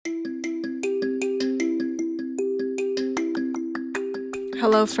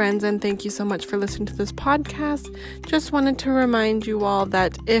Hello, friends, and thank you so much for listening to this podcast. Just wanted to remind you all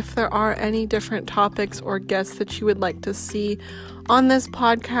that if there are any different topics or guests that you would like to see on this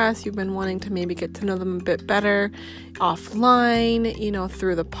podcast, you've been wanting to maybe get to know them a bit better offline,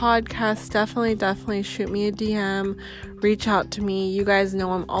 through the podcast, definitely shoot me a DM, reach out to me. You guys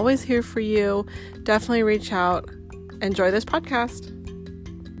know I'm always here for you. Definitely reach out. Enjoy this podcast.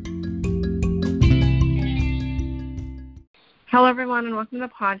 Hello, everyone, and welcome to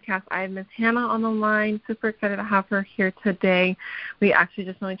the podcast. I have Miss Hannah on the line. Super excited to have her here today. We actually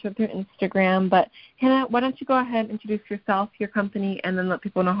just know each other through Instagram. But, Hannah, why don't you go ahead and introduce yourself, your company, and then let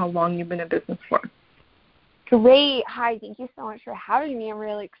people know how long you've been in business for. Great. Hi. Thank you so much for having me. I'm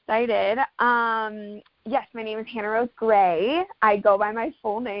really excited. Yes, my name is Hannah Rose Gray. I go by my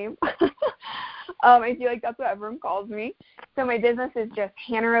full name. I feel like that's what everyone calls me. So my business is just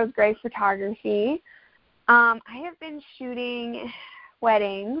Hannah Rose Gray Photography. I have been shooting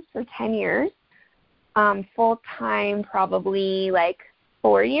weddings for 10 years, full-time probably like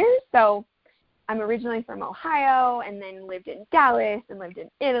 4 years. So I'm originally from Ohio and then lived in Dallas and lived in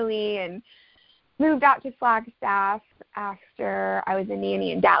Italy and moved out to Flagstaff after I was a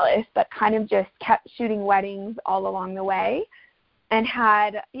nanny in Dallas, but kind of just kept shooting weddings all along the way and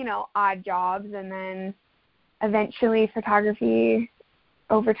had, odd jobs, and then eventually photography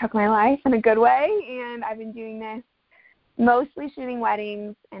overtook my life in a good way, and I've been doing this mostly shooting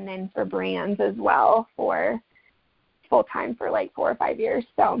weddings and then for brands as well for full-time for like 4 or 5 years.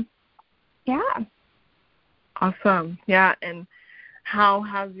 So, yeah. Awesome. Yeah, and how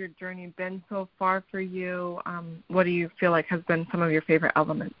has your journey been so far for you? What do you feel like has been some of your favorite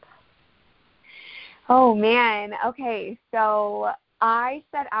elements? Oh, man. Okay, so I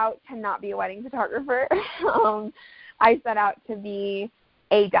set out to not be a wedding photographer. I set out to be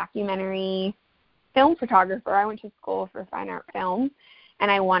a documentary film photographer. I went to school for fine art film, and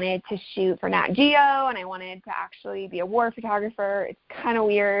I wanted to shoot for Nat Geo, and I wanted to actually be a war photographer. It's kind of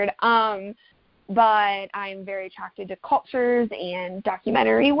weird, but I'm very attracted to cultures and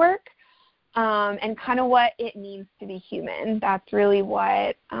documentary work, and kind of what it means to be human. That's really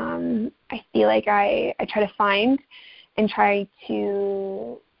what I feel like I try to find and try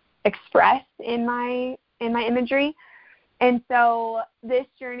to express in my imagery. And so this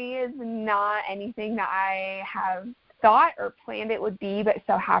journey is not anything that I have thought or planned it would be, but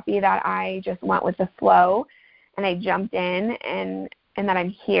so happy that I just went with the flow and I jumped in and that I'm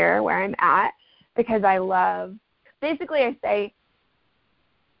here where I'm at, because I love, basically I say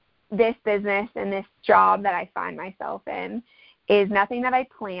this business and this job that I find myself in is nothing that I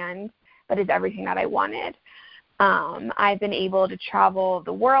planned, but is everything that I wanted. I've been able to travel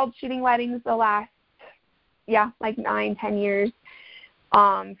the world shooting weddings the last, like 9-10 years,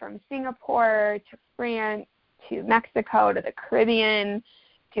 from Singapore to France to Mexico to the Caribbean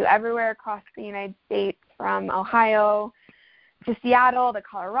to everywhere across the United States, from Ohio to Seattle to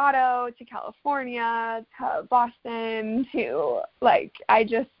Colorado to California to Boston to, I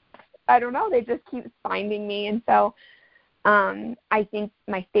don't know, they just keep finding me. And so I think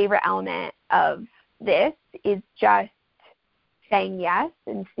my favorite element of this is just saying yes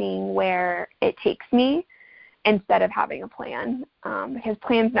and seeing where it takes me, instead of having a plan, because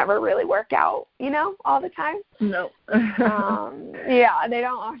plans never really work out, all the time. No. They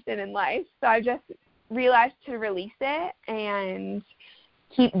don't often in life. So I just realized to release it and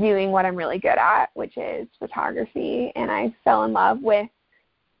keep doing what I'm really good at, which is photography. And I fell in love with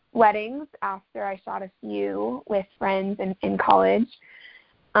weddings after I shot a few with friends in college,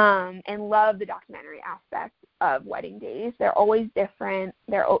 and love the documentary aspect of wedding days. They're always different.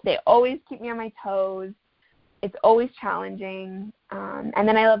 They always keep me on my toes. It's always challenging. And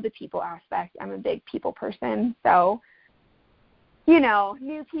then I love the people aspect. I'm a big people person. So,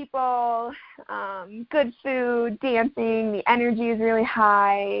 new people, good food, dancing, the energy is really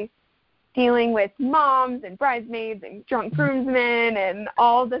high, dealing with moms and bridesmaids and drunk groomsmen and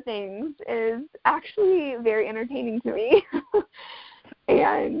all the things is actually very entertaining to me.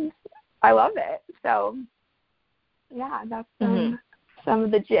 And I love it. So, that's some of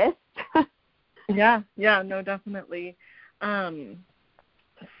the gist. Yeah, no, definitely.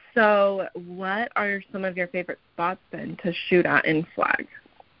 So what are some of your favorite spots then to shoot at in Flag?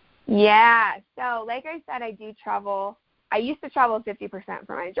 Yeah, so like I said, I do travel. I used to travel 50%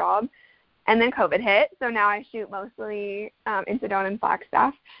 for my job, and then COVID hit, so now I shoot mostly in Sedona and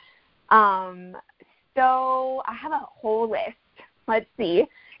Flagstaff. So I have a whole list. Let's see.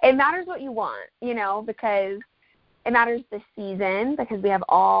 It matters what you want, because it matters the season, because we have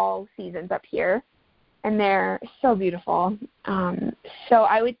all seasons up here, and they're so beautiful. So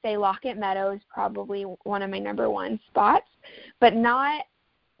I would say Lockett Meadow is probably one of my number one spots, but not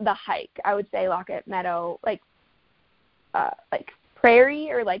the hike. I would say Lockett Meadow, like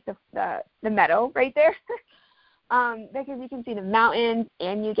prairie, or like the meadow right there. Because you can see the mountains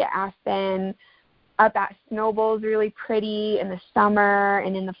and you get Aspen. Up at Snowball is really pretty in the summer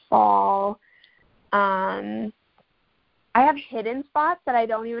and in the fall. I have hidden spots that I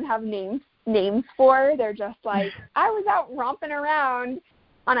don't even have names for. They're just like, I was out romping around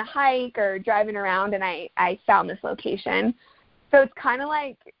on a hike or driving around and I found this location. So it's kind of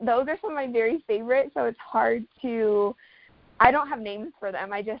like, those are some of my very favorites, so it's hard to, I don't have names for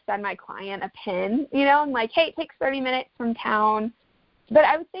them. I just send my client a pin, I'm like, hey, it takes 30 minutes from town. But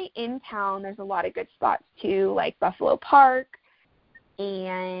I would say in town there's a lot of good spots too, like Buffalo Park,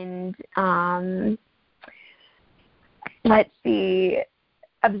 and let's see,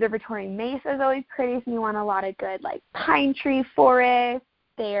 Observatory Mesa is always pretty if you want a lot of good like pine tree forest.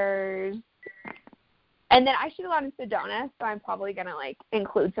 And then I shoot a lot in Sedona, so I'm probably going to like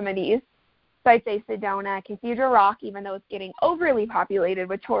include some of these. So I'd say Sedona, Cathedral Rock, even though it's getting overly populated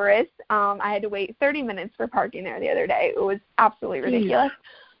with tourists. I had to wait 30 minutes for parking there the other day. It was absolutely ridiculous.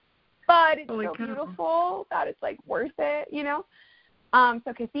 But it's so beautiful that it's like worth it,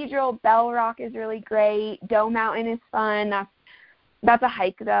 So Cathedral, Bell Rock is really great. Doe Mountain is fun. That's a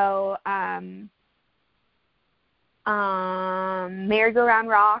hike though. Merry-Go-Round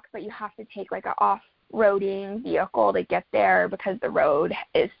Rock, but you have to take like an off-roading vehicle to get there because the road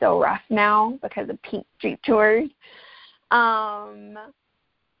is so rough now because of Pink Jeep Tours. Man,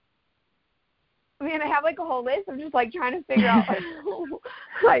 I have like a whole list. I'm just like trying to figure out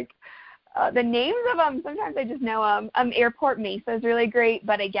the names of them. Sometimes I just know them. Airport Mesa is really great,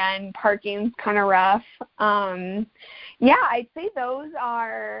 but again, parking's kind of rough. Yeah, I'd say those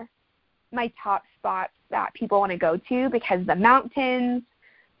are my top spots that people want to go to because the mountains,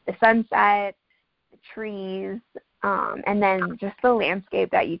 the sunset, the trees, and then just the landscape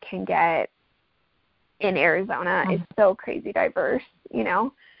that you can get in Arizona is so crazy diverse, Yeah.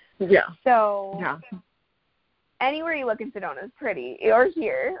 So anywhere you look in Sedona is pretty, or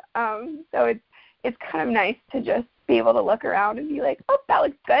here. So it's kind of nice to just be able to look around and be like, oh, that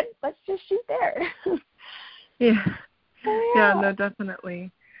looks good. Let's just shoot there. Yeah, no, definitely.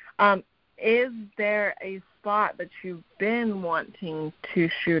 Is there a spot that you've been wanting to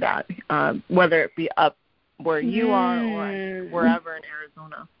shoot at, whether it be up where you are or wherever in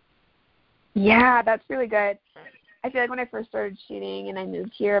Arizona? Yeah, that's really good. I feel like when I first started shooting and I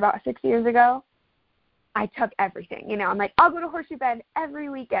moved here about 6 years ago, I took everything. I'm like, I'll go to Horseshoe Bend every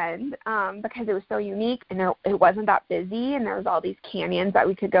weekend because it was so unique and it wasn't that busy and there was all these canyons that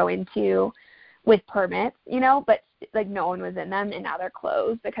we could go into with permits, but like no one was in them and now they're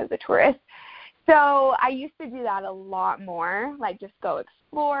closed because of tourists. So I used to do that a lot more, like just go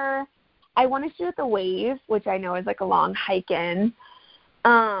explore. I want to shoot at the Wave, which I know is like a long hike in,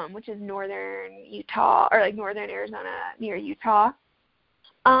 which is northern Utah or like northern Arizona near Utah.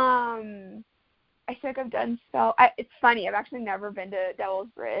 I feel like I've done it's funny. I've actually never been to Devil's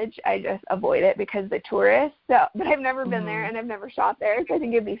Bridge. I just avoid it because of the tourists. So, but I've never been there and I've never shot there, so I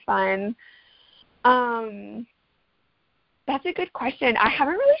think it'd be fun. That's a good question. I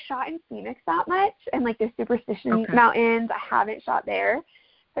haven't really shot in Phoenix that much, and like the Superstition Mountains, I haven't shot there.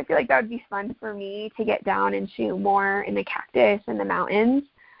 So I feel like that would be fun for me to get down and shoot more in the cactus and the mountains.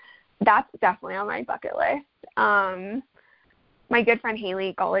 That's definitely on my bucket list. My good friend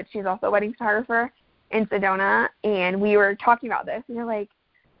Haley Gullett, she's also a wedding photographer in Sedona, and we were talking about this, and you're like,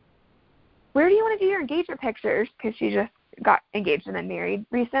 where do you want to do your engagement pictures? Because she just got engaged and then married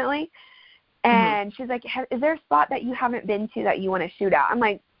recently. And she's like, is there a spot that you haven't been to that you want to shoot at? I'm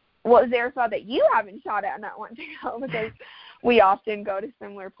like, well, is there a spot that you haven't shot at and not want to go? Because we often go to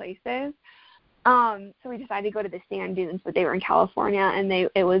similar places. So we decided to go to the sand dunes, but they were in California, and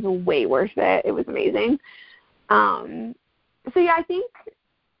it was way worth it. It was amazing. So, yeah, I think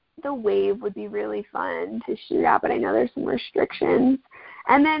the Wave would be really fun to shoot at, but I know there's some restrictions.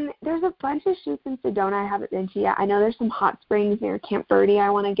 And then there's a bunch of shoots in Sedona I haven't been to yet. I know there's some hot springs near Camp Verde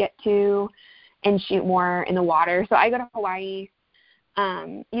I want to get to and shoot more in the water. So I go to Hawaii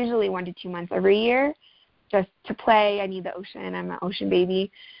usually 1 to 2 months every year just to play. I need the ocean. I'm an ocean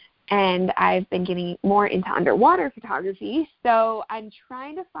baby. And I've been getting more into underwater photography. So I'm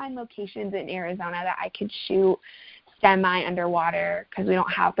trying to find locations in Arizona that I could shoot semi-underwater because we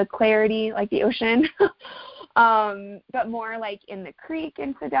don't have the clarity like the ocean. But more like in the creek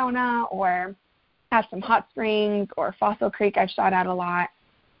in Sedona or have some hot springs or Fossil Creek I've shot at a lot.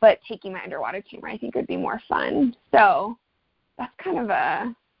 But taking my underwater camera I think would be more fun. So that's kind of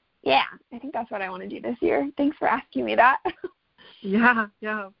I think that's what I want to do this year. Thanks for asking me that. Yeah,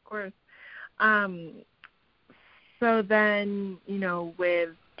 of course. So then, with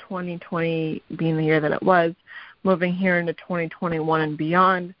 2020 being the year that it was, moving here into 2021 and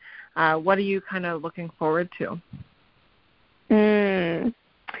beyond, what are you kind of looking forward to?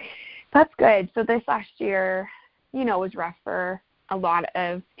 That's good. So this last year, was rough for a lot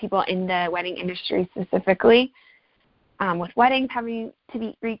of people in the wedding industry specifically, with weddings having to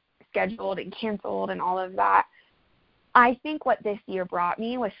be rescheduled and canceled and all of that. I think what this year brought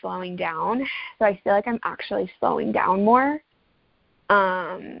me was slowing down. So I feel like I'm actually slowing down more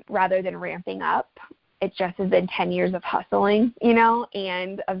rather than ramping up. It just has been 10 years of hustling,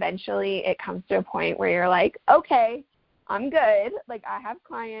 and eventually it comes to a point where you're like, okay, I'm good. Like, I have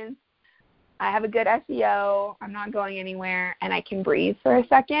clients. I have a good SEO. I'm not going anywhere, and I can breathe for a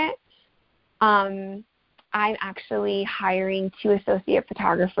second. I'm actually hiring 2 associate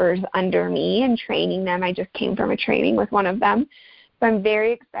photographers under me and training them. I just came from a training with one of them. So I'm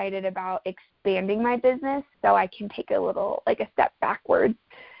very excited about expanding my business so I can take a step backwards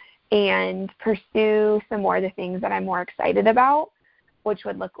and pursue some more of the things that I'm more excited about, which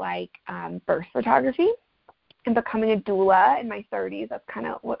would look like birth photography and becoming a doula in my 30s. That's kind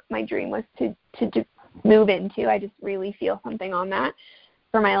of what my dream was to move into. I just really feel something on that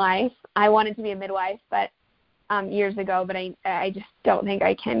for my life. I wanted to be a midwife, but years ago, but I just don't think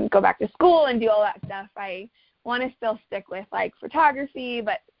I can go back to school and do all that stuff. I want to still stick with like photography,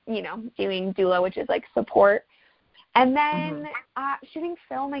 but doing doula, which is like support. And then shooting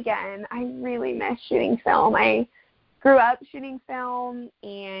film again. I really miss shooting film. I grew up shooting film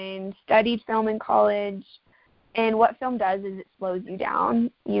and studied film in college. And what film does is it slows you down.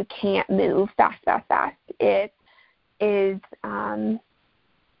 You can't move fast. It is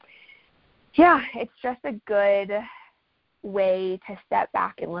it's just a good way to step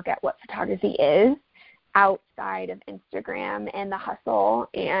back and look at what photography is outside of Instagram and the hustle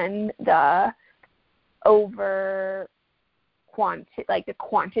and the the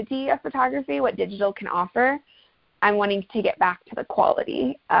quantity of photography, what digital can offer. I'm wanting to get back to the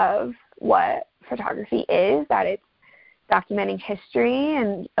quality of what photography is, that it's documenting history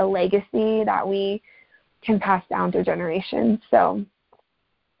and a legacy that we can pass down through generations. So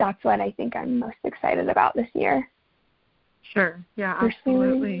that's what I think I'm most excited about this year. Sure. Yeah,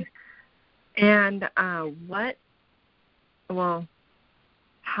 absolutely. And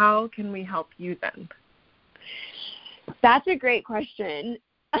how can we help you then? That's a great question.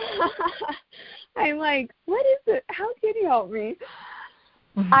 I'm like, what is it? How can you help me?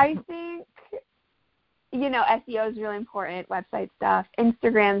 I think, SEO is really important, website stuff.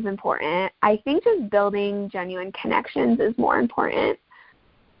 Instagram is important. I think just building genuine connections is more important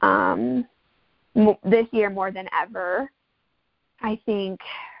this year more than ever. I think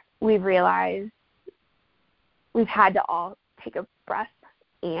we've realized we've had to all take a breath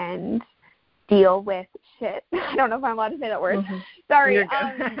and deal with shit. I don't know if I'm allowed to say that word. Sorry.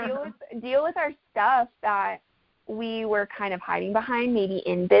 Deal with our stuff that we were kind of hiding behind, maybe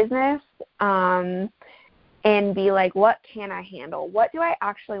in business, and be like, what can I handle? What do I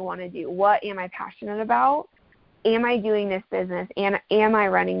actually want to do? What am I passionate about? Am I doing this business? And am I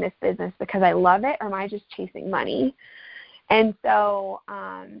running this business because I love it, or am I just chasing money? And so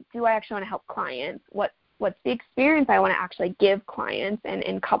do I actually want to help clients? What's the experience I want to actually give clients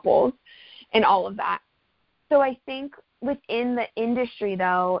and couples and all of that? So I think within the industry,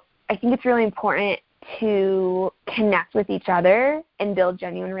 though, I think it's really important to connect with each other and build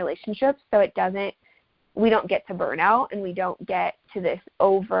genuine relationships so we don't get to burnout and we don't get to this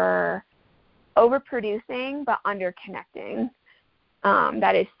overproducing but under-connecting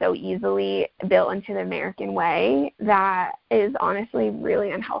that is so easily built into the American way that is honestly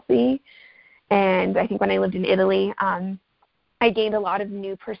really unhealthy. And I think when I lived in Italy, I gained a lot of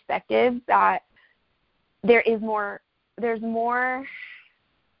new perspectives that there's more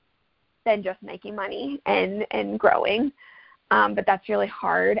than just making money and growing. But that's really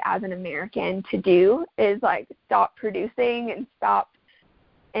hard as an American to do, is like stop producing and stop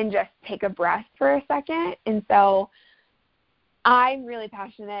and just take a breath for a second. And so I'm really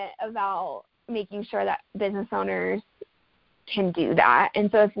passionate about making sure that business owners can do that.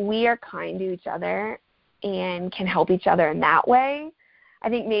 And so if we are kind to each other and can help each other in that way, I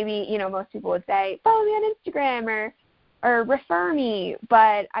think maybe, most people would say, follow me on Instagram or refer me.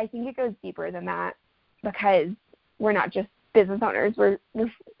 But I think it goes deeper than that, because we're not just business owners.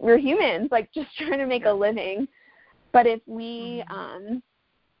 We're humans, like just trying to make a living. But if we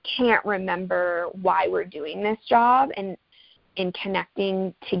can't remember why we're doing this job and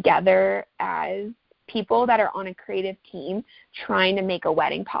connecting together as people that are on a creative team trying to make a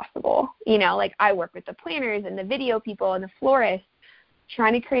wedding possible. Like I work with the planners and the video people and the florists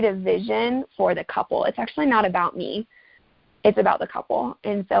trying to create a vision for the couple. It's actually not about me. it's about the couple.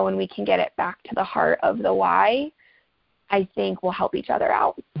 And so when we can get it back to the heart of the why, I think we'll help each other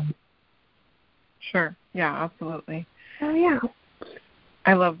out. Sure. Yeah, absolutely. Oh, yeah.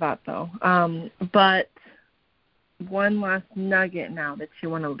 I love that, though. But one last nugget now that you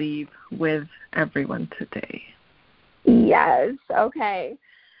want to leave with everyone today. Yes. Okay.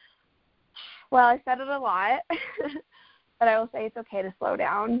 Well, I said it a lot, but I will say it's okay to slow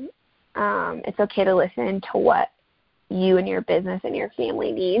down. It's okay to listen to what you and your business and your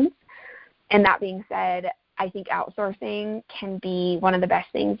family needs. And that being said, I think outsourcing can be one of the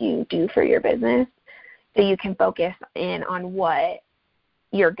best things you do for your business, so you can focus in on what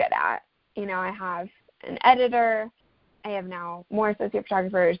you're good at. You know, I have an editor. I have now more associate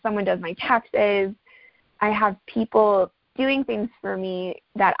photographers. Someone does my taxes. I have people doing things for me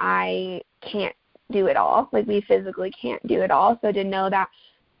that I can't do it all. Like, we physically can't do it all. So to know that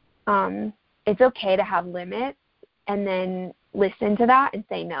it's okay to have limits and then listen to that and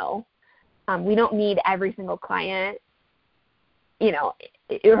say no. We don't need every single client, you know,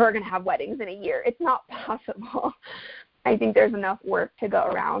 who are going to have weddings in a year. It's not possible. I think there's enough work to go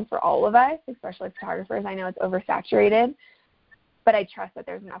around for all of us, especially photographers. I know it's oversaturated, but I trust that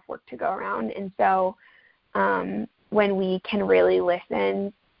there's enough work to go around. And so when we can really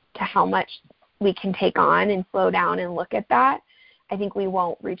listen to how much we can take on and slow down and look at that, I think we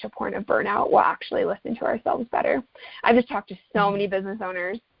won't reach a point of burnout. We'll actually listen to ourselves better. I've just talked to so many business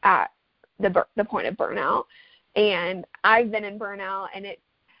owners at the point of burnout, and I've been in burnout, and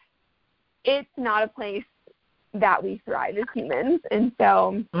it's not a place that we thrive as humans. And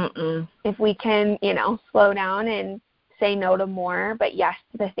so if we can, you know, slow down and say no to more, but yes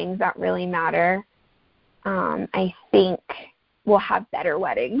to the things that really matter, I think we'll have better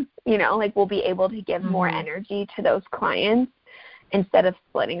weddings. You know, like, we'll be able to give more energy to those clients instead of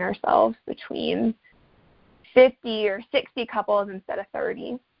splitting ourselves between 50 or 60 couples instead of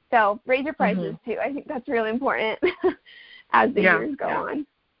 30. So raise your prices too. I think that's really important as the years go on.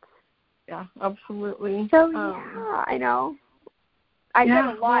 Yeah, absolutely. So I know. I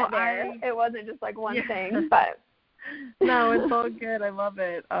said a lot there. It wasn't just like one thing, but no, it's all good. I love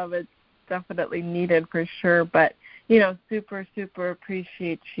it. It's definitely needed for sure. But, you know, super, super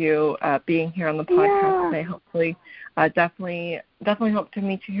appreciate you being here on the podcast today. Hopefully, definitely hope to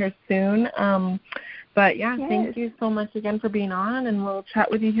meet you here soon. But thank you so much again for being on, and we'll chat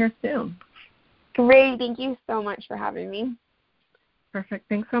with you here soon. Great. Thank you so much for having me. Perfect.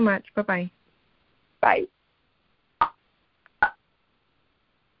 Thanks so much. Bye-bye. Bye.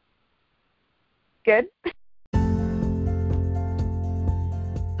 Good.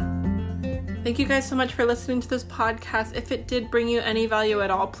 Thank you guys so much for listening to this podcast. If it did bring you any value at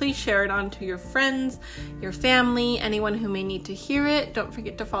all, please share it on to your friends, your family, anyone who may need to hear it. Don't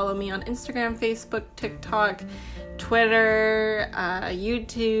forget to follow me on Instagram, Facebook, TikTok, Twitter,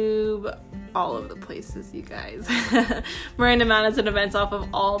 YouTube, all of the places, you guys. Miranda Madison Events off of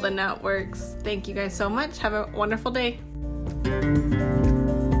all the networks. Thank you guys so much. Have a wonderful day.